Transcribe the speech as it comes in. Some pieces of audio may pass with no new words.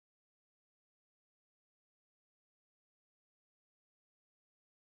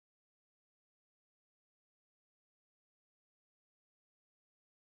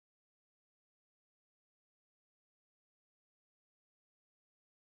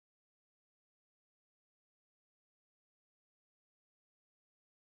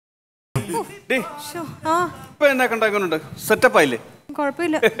ഇപ്പൊ എന്നെ കണ്ടാക്കുന്നുണ്ട് സെറ്റപ്പ് ആയില്ലേ?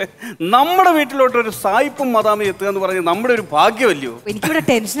 കുഴപ്പമില്ല. നമ്മുടെ വീട്ടിലോട്ട് ഒരു സായിപ്പും മദാമയും എത്തുക എന്ന് പറഞ്ഞാൽ നമ്മുടെ ഒരു ഭാഗ്യമല്ലയോ? എനിക്കിവിടെ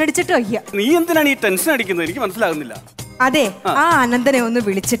ടെൻഷൻ അടിച്ചിട്ട് വയ്യ. നീ എന്തിനാണ് ഈ ടെൻഷൻ അടിക്കുന്നത്? എനിക്ക് മനസ്സിലാകുന്നില്ല. അതെ, ആ അനന്തനെ ഒന്ന്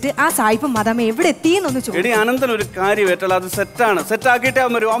വിളിച്ചിട്ട് ആ സായിപ്പും മദാമ എവിടെ എത്തിയെന്നൊന്ന് ചോദിച്ചു. എടി, അനന്തൻ ഒരു കാര്യം ഏറ്റല്ല, അത് സെറ്റാണ്. സെറ്റാക്കിയിട്ടേ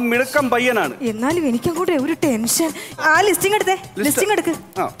അവൻ വരും. ആ മിടുക്കം പയ്യനാണ്. എന്നാലും എനിക്കങ്ങോട്ട് ഒരു ടെൻഷൻ. ആ ലിസ്റ്റിംഗ് എടുത്തേ, ലിസ്റ്റിംഗ് എടുക്ക്.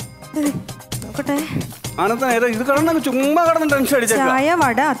 നോക്കട്ടെ. അനന്തൻ ഏതാ ഇത്? കടന്നു ചുമ്മാ കടന്ന് ടെൻഷൻ അടിച്ചേക്കാം. ചായ,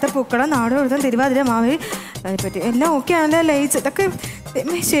 വട, അത്തപ്പൂക്കളം, നാടോഴുതം, തിരുവാതിര, മാവ്, അതിനെപ്പറ്റി എല്ലാം ഓക്കെ ആണല്ലേ? ലയിച്ച് ഇതൊക്കെ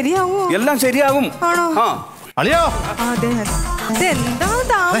ശരിയാവോ? എല്ലാം ശരിയാകും. ആണോ? അളിയോ, എന്താ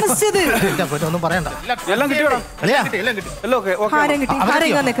താമസിച്ചത്? ഒന്നും പറയണ്ട. എല്ലാം കിട്ടിയോടാ?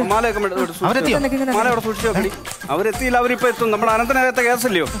 അവരെത്തിയില്ല. അവരിപ്പോ എത്തും. നമ്മുടെ അനന്തനകത്തെ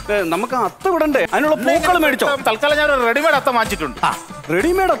കേസല്ലയോ? നമുക്ക് അത്ത വിടണ്ടേ? അതിനുള്ള പൂക്കൾ മേടിച്ചോ? തൽക്കാലം ഞാൻ റെഡിമെയ്ഡ് അത്ത വാങ്ങിച്ചിട്ടുണ്ട്.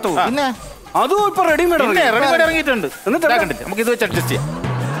 റെഡിമെയ്ഡ് അത്തോ? പിന്നെ അതും ഇപ്പൊ റെഡിമെയ്ഡ് ഇറങ്ങിയിട്ടുണ്ട്. എന്നിട്ട് നമുക്ക് ഇത് വെച്ച് അഡ്ജസ്റ്റ് ചെയ്യാം.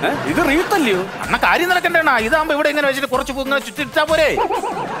 ഇത് റീത്തല്ലയോ? അണ്ണ കാര്യം നടക്കണ്ടേണ. ഇതാകുമ്പോ ഇവിടെ ഇങ്ങനെ വെച്ചിട്ട് കുറച്ച് പൂങ്ങനെ ചുറ്റിട്ടാ പോരെ.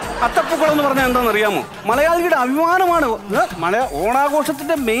 അത്തപ്പൂക്കളം എന്ന് പറഞ്ഞാൽ എന്താണെന്ന് അറിയാമോ? മലയാളിയുടെ അഭിമാനമാണ്.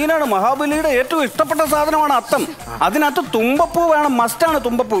 ഓണാഘോഷത്തിന്റെ മെയിനാണ്. മഹാബലിയുടെ ഏറ്റവും ഇഷ്ടപ്പെട്ട സാധനമാണ് അത്തം. അതിനകത്ത് തുമ്പപ്പൂ വേണം, മസ്റ്റാണ്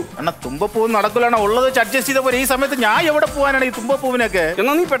തുമ്പപ്പൂ. അണ്ണ തുമ്പപ്പൂ നടക്കില്ലാണ് ഉള്ളത് വെച്ച് അഡ്ജസ്റ്റ് ചെയ്ത പോലെ. ഈ സമയത്ത് ഞാൻ എവിടെ പോകാനാണ് ഈ തുമ്പപ്പൂവിനൊക്കെ?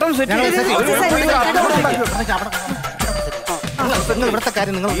 എന്നാ നീ പെട്ടെന്ന് സെറ്റ്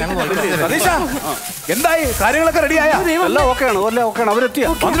എന്തായി? കാര്യങ്ങളൊക്കെ റെഡിയായ? എല്ലാം ഓക്കെയാണ്. അവരെത്തിയ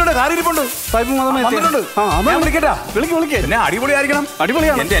അതിലൂടെ കാര്യമുണ്ട്. എന്നെ അടിപൊളിയായിരിക്കണം.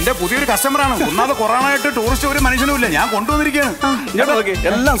 അടിപൊളിയാണ്. എന്റെ പുതിയൊരു കസ്റ്റമറാണ്. ഒന്നാമത് കൊറോണ ആയിട്ട് ടൂറിസ്റ്റ് ഒരു മനുഷ്യനും ഇല്ല. ഞാൻ കൊണ്ടുവന്നിരിക്കുകയാണ്.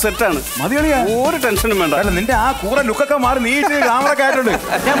 എല്ലാം സെറ്റാണ്. മതിയളിയാ, ഒരു ടെൻഷനും വേണ്ട. അല്ല, നിന്റെ ആ കൂറ ലുക്കൊക്കെ മാറി നീ ക്യാമറൊക്കെ ആയിട്ടുണ്ട്.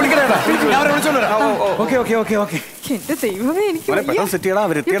 ഞാൻ വിളിക്കണേടാ, ഞാൻ അവരെ വിളിച്ചോണ്ട് വരാം. ഓക്കെ. എന്റെ ദൈവമേ, എനിക്ക് പെട്ടെന്ന് സെറ്റ് ചെയ്യടാ.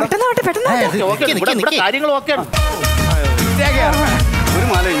 അവരെത്തിയടാ. കാര്യങ്ങൾ ഓക്കെയാണ്. ഒരു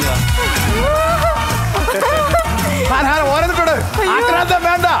മാല ഓരോന്നിട്ടുണ്ട്. ആക്രാന്തം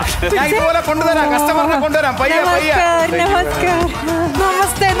വേണ്ട. ഞാൻ ഇതുപോലെ കൊണ്ടുവരാം. കസ്റ്റമറിനെ കൊണ്ടുവരാം. പയ്യെ.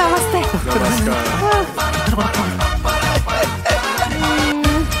 നമസ്തേ.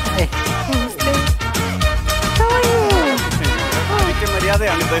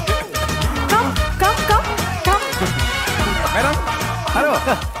 മര്യാദയാണിത്. Madam, hello.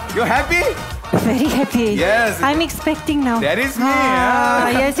 You happy? Very happy. Yes. I'm expecting now. That is me.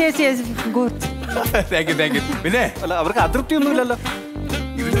 Yes. Good. Thank you. പിന്നെ അല്ല, അവർക്ക് അതൃപ്തിയൊന്നുമില്ലല്ലോ.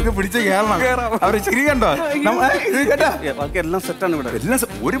 ഇതിലൊക്കെ പിടിച്ച് കയറണം. അവരെ ചിരി കണ്ടോ? ബാക്കി എല്ലാം സെറ്റാണ് ഇവിടെ. എല്ലാം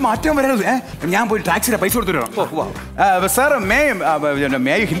ഒരു മാറ്റം വരാൻ. ഞാൻ പോയി ടാക്സിയുടെ പൈസ കൊടുത്തിട്ടോ. സാർ, മേ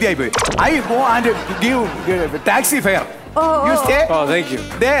ഹിന്ദി ആയി പോയി. I go and give taxi fair. You stay. Thank you.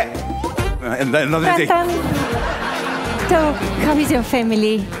 എന്താ So, how is your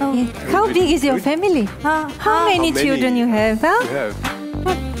family? How big is your family? How many children you have?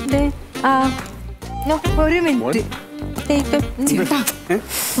 No, ഒരു മിനിറ്റ്.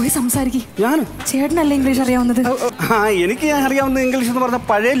 പോയി സംസാരിക്കും. ഞാനും ചേട്ടനല്ല ഇംഗ്ലീഷ് അറിയാവുന്നത്? എനിക്ക് ഞാൻ അറിയാവുന്ന ഇംഗ്ലീഷ് എന്ന് പറഞ്ഞ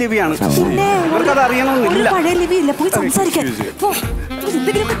പഴയ ലിപിയാണ്. ഇവർക്കത് അറിയണമെന്നില്ല. പഴയ ലിപി ഇല്ല. പോയി സംസാരിക്കാൻ.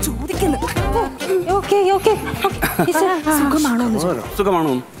 എന്തെങ്കിലുമൊക്കെ ചോദിക്കുന്നു.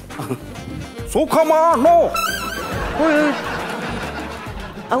 സുഖമാണോ?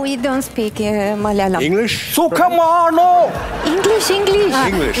 We don't speak Malayalam. English. Sukhamano. English.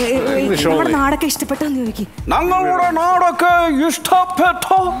 നമ്മുടെ നാടൊക്കെ ഇഷ്ടപ്പെട്ടെന്ന് ചോദിക്കും. ഞങ്ങളുടെ നാടൊക്കെ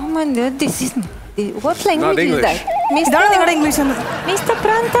ഇഷ്ടപ്പെട്ടോ? This is what language is that? ഇതാണ് നിങ്ങളുടെ ഇംഗ്ലീഷ് എന്ന്. Mr.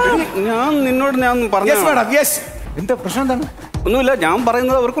 Pranta. ഞാൻ പറഞ്ഞു. എന്താ പ്രശ്നം? എന്താണ്? ഒന്നുമില്ല. ഞാൻ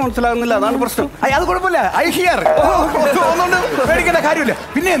പറയുന്നത് അവർക്ക് മനസ്സിലാകുന്നില്ല. അതാണ് പ്രശ്നം. അത് കുഴപ്പമില്ല. I here. പേടിക്കേണ്ട കാര്യമില്ല.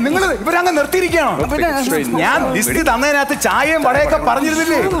 പിന്നെ നിങ്ങൾ ഇവരങ്ങ് നിർത്തിയിരിക്കുകയാണോ? ഞാൻ ലിസ്റ്റ് തന്നതിനകത്ത് ചായയും വടയൊക്കെ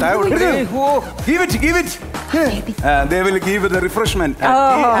പറഞ്ഞിരുന്നില്ലേ? Give it. They will give the refreshment.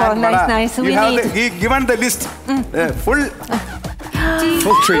 Nice. We need. He given the list. Full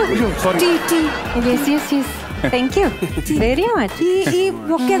Tea. Yes. Thank you very much. ഈ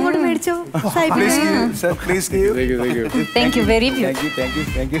ബൊക്കെ അങ്ങോട്ട് മേടിച്ചോ? Please give. Thank you very much.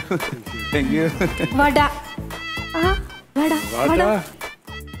 Thank you. Vada.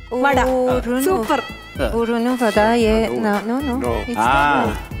 Super. Urunu vada no.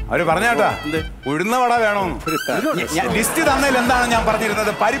 അവര് പറഞ്ഞാട്ടാ, ഉഴുന്ന വട വേണോന്ന്. List തന്നതിൽ എന്താണ് ഞാൻ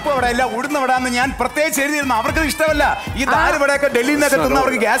പറഞ്ഞിരുന്നത്? പരിപ്പ് വട അല്ല, ഉഴുന്ന വട എന്ന് ഞാൻ പ്രത്യേകിച്ച് എഴുതിയിരുന്നു. അവർക്ക് ഇഷ്ടമല്ല. ഈ ദാല് വടയൊക്കെ ഡൽഹിയിൽ നിന്നൊക്കെ തിന്ന്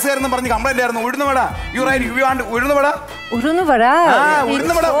അവർക്ക് ഗ്യാസ് കയറുന്ന പറഞ്ഞ് കംപ്ലൈന്റ് ആയിരുന്നു. ഉഴുന്ന വട. യു വാണ്ട് ഉഴുന്ന വട?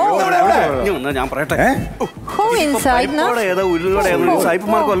 ഞാൻ പറയട്ടെ.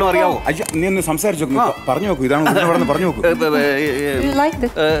 സായിപ്പുമാർക്ക് വല്ലതും അറിയാവോ? നീ ഒന്ന് സംസാരിച്ചു നോക്കൂ, പറഞ്ഞു നോക്കൂ. ഇതാണ് ഉഴുന്ന വട എന്ന് പറഞ്ഞു നോക്കൂ.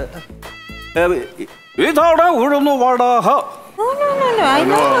 ഇതാണ് ഉഴുന്ന വട. No. I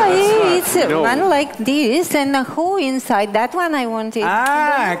know it's one like this and a hole inside. That one I wanted.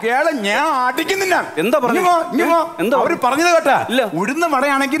 ഞാൻ അടിക്കുന്നില്ല. എന്താ പറഞ്ഞു? അവര് പറഞ്ഞത് കേട്ടാ, ഉഴുന്ന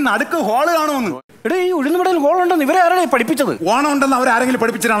വടയാണെങ്കിൽ നടുക്ക് ഹോള് കാണുമെന്ന്. എടാ, ഈ ഉഴുന്നുവടയിൽ ഹോൾ ഉണ്ടെന്ന് ഇവരെ ആരാണ് പഠിപ്പിച്ചത്? ഓണം ഉണ്ടെന്ന് അവർ ആരെങ്കിലും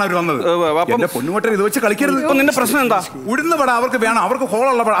പഠിപ്പിച്ചിട്ടാണ് അവർ വന്നത്. എന്റെ പൊന്നുകൊട്ടൻ ഇത് വെച്ച് കളിക്കരുത്. ഇപ്പൊ നിന്റെ പ്രശ്നം എന്താ? ഉഴുന്ന വട അവർക്ക് വേണം, അവർക്ക്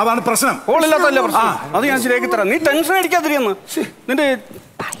ഹോളുള്ള വട, അതാണ് പ്രശ്നം. ഹോളില്ലാത്തല്ലേ പ്രശ്നം? അത് ഞാൻ ശരിയാക്കി തരാം. നീ ടെൻഷൻ അടിക്കാതിരിയെന്ന്. നിന്റെ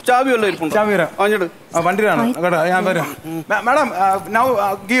ചാവി വല്ലതും ഇരിപ്പുണ്ടോ? ചാവി വരാം. വണ്ടിയിലാണ് കേട്ടോ, ഞാൻ വരാം. Madam now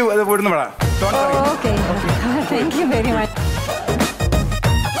give ഉഴുന്ന vada. Okay. Thank you very much.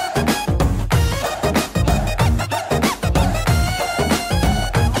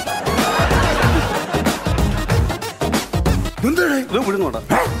 ഇത് ഉഴുന്നുവട.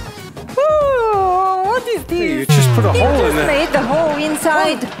 What is this? You just put a hole in it. Made the hole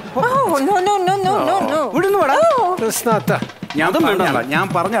inside. Oh, no. ഉഴുന്നുവട. That's not that. ഞാൻ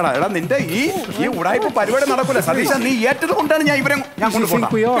പറഞ്ഞാടാ, എടാ നിന്റെ ഈ ഉടായ്പ പരിപാടി നടക്കൂല സതീശ. നീ ഏറ്റത് കൊണ്ടാണ്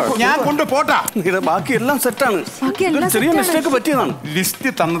ഞാൻ കൊണ്ടുപോട്ടാ. ബാക്കി എല്ലാം സെറ്റാണ്. ചെറിയ മിസ്റ്റേക്ക് പറ്റിയതാണ്. ലിസ്റ്റ്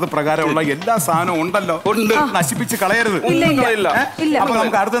തന്നത് പ്രകാരമുള്ള എല്ലാ സാധനവും ഉണ്ടല്ലോ. നശിപ്പിച്ച് കളയരുത്. അപ്പൊ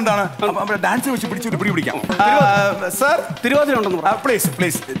നമുക്ക് അടുത്തെന്താണ്? ഡാൻസ് വെച്ച് പിടിച്ചിട്ട് പിടിക്കാം. സർ, തിരുവാതിര ഉണ്ടെന്ന്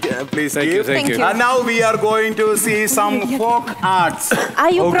please. Thank you. Now we are going to see some folk arts.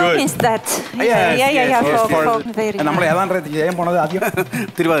 Are you promised that? Yeah. Folk. നമ്മൾ ഏതാണ്ട് ചെയ്യാൻ പോണത് ആദ്യം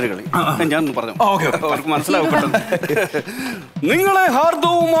തിരുവാതിരകളി. ഞാൻ പറഞ്ഞു അവർക്ക് മനസ്സിലാവും. നിങ്ങളെ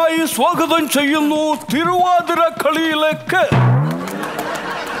ഹാർദവുമായി സ്വാഗതം ചെയ്യുന്നു തിരുവാതിര കളിയിലേക്ക്.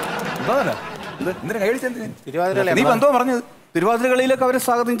 നീ എന്തോ പറഞ്ഞത്? തിരുവാതിരകളിയിലേക്ക് അവരെ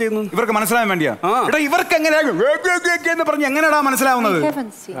സ്വാഗതം ചെയ്യുന്നു. ഇവർക്ക് മനസ്സിലാവാൻ വേണ്ടിയാ? ഇവർക്ക് എങ്ങനെയാ പറഞ്ഞ് എങ്ങനെയാടാ മനസ്സിലാവുന്നത്?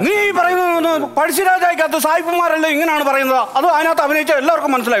 നീ പറയുന്നത് പഴശ്ശിരാജായ്ക്കകത്ത് സായിപ്പുമാരല്ലേ ഇങ്ങനെയാണ് പറയുന്നത്? അത് അതിനകത്ത് അഭിനയിച്ച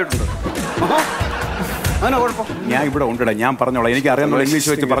എല്ലാവർക്കും മനസ്സിലായിട്ടുണ്ട്. ഞാൻ ഇവിടെ ഉണ്ടടാ, ഞാൻ പറഞ്ഞോളാം. എനിക്ക് അറിയാവുന്ന ഇംഗ്ലീഷ്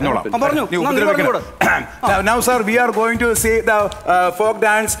വെച്ച് പറഞ്ഞോളാം. Now sir, we are going to see the folk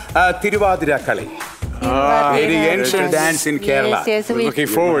dance Tiruvadira Kali. Very ancient dance in Kerala. Yes, we're looking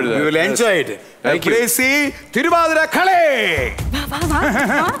forward to that. We will enjoy it. Please see Tiruvadira Kali.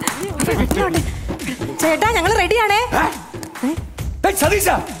 ചേട്ടാ, ഞങ്ങൾ റെഡിയാണേ. സതീശ,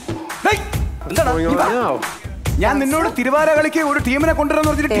 ഞാൻ നിന്നോട് തിരുവാതിര കളിക്ക് ഒരു ടീമിനെ കൊണ്ടുവരാന്ന്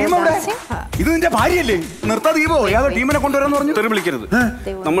പറഞ്ഞിട്ട് team അവിടെ. ഇത് നിന്റെ ഭാര്യയല്ലേ? നിർത്താ ദീപോ, ഏതോ ടീമിനെ കൊണ്ടുവരാന്ന് പറഞ്ഞു. തെറി വിളിക്കരുത്.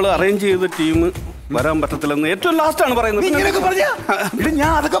 നമ്മൾ അറേഞ്ച് ചെയ്ത ടീം വരാൻ പറ്റത്തില്ലെന്ന് ഏറ്റവും ലാസ്റ്റ് ആണ് പറയുന്നത്.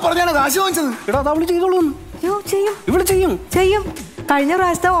 ഞാൻ അതൊക്കെ പറഞ്ഞാണ് കാശ് വാങ്ങിച്ചത്. എടാ, അത് അവള് ചെയ്തോളൂ. ഇവിടെ ചെയ്യും. കഴിഞ്ഞ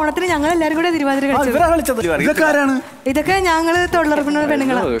പ്രാവശ്യത്തെ ഓണത്തിന് ഞങ്ങൾ എല്ലാരും കൂടെ തിരുവാതിര കളിച്ചത്. ഇതൊക്കെ ഞങ്ങള് തൊഴിലുറപ്പിക്കുന്ന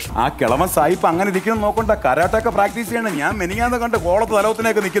പെണ്ണുങ്ങളാ. ആ കിളവൻ സായിപ്പ് അങ്ങനെ ഇരിക്കുന്നു നോക്കണ്ട. കരാട്ടൊക്കെ പ്രാക്ടീസ് ചെയ്യണം. ഞാൻ മെനിങ്ങാന്ന് കണ്ട് കോളത്ത്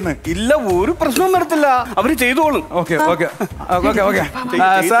തലവത്തിനൊക്കെ നിൽക്കുന്നത്. ഇല്ല, ഒരു പ്രശ്നവും വരത്തില്ല. അവര് ചെയ്തോളും. Okay.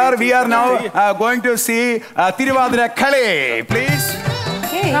 Sir, we are now going to see Tiruvadira Kali. Please.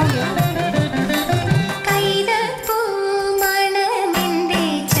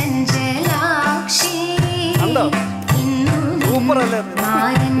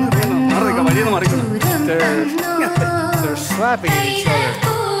 They're slapping each other.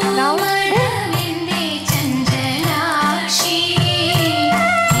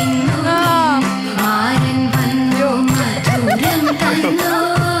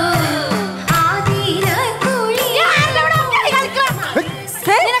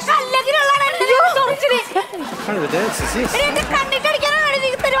 What kind of a dance is this?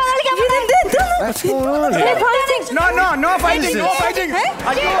 What's going on here? No fighting.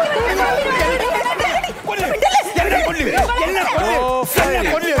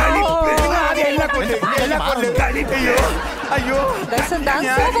 That's a dance.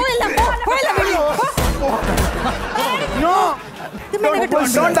 No.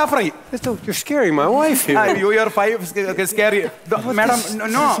 Don't afraid. You're scaring my wife here. You are scary. Madam,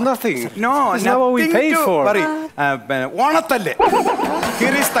 no. It's nothing. No, it's not what we paid for. ഓണത്തല്ലേ.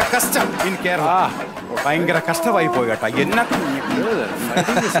 Here is the custom in Kerala. ഭയങ്കര കഷ്ടമായി പോയി കേട്ടാ.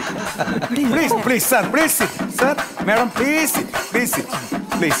 Please, sir, madam, please sit.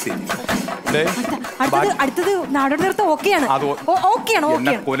 അടുത്തത് നാടോടി നൃത്തം ഓക്കെയാണ്.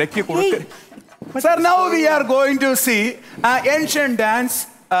 കൊലക്ക് കൊടുക്ക. Sir, now we are going to see ancient dance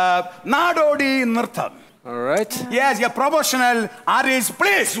Nadodi Nirtham. All right. Yes, your professional artist.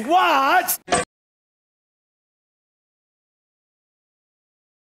 Please watch.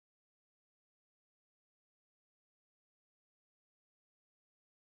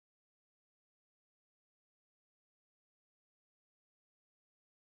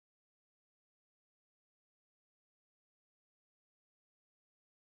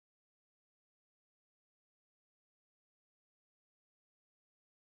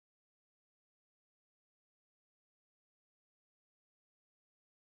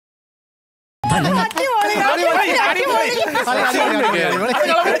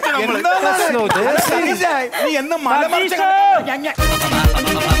 എന്താണ് നീ എന്ന് മലമറിച്ച്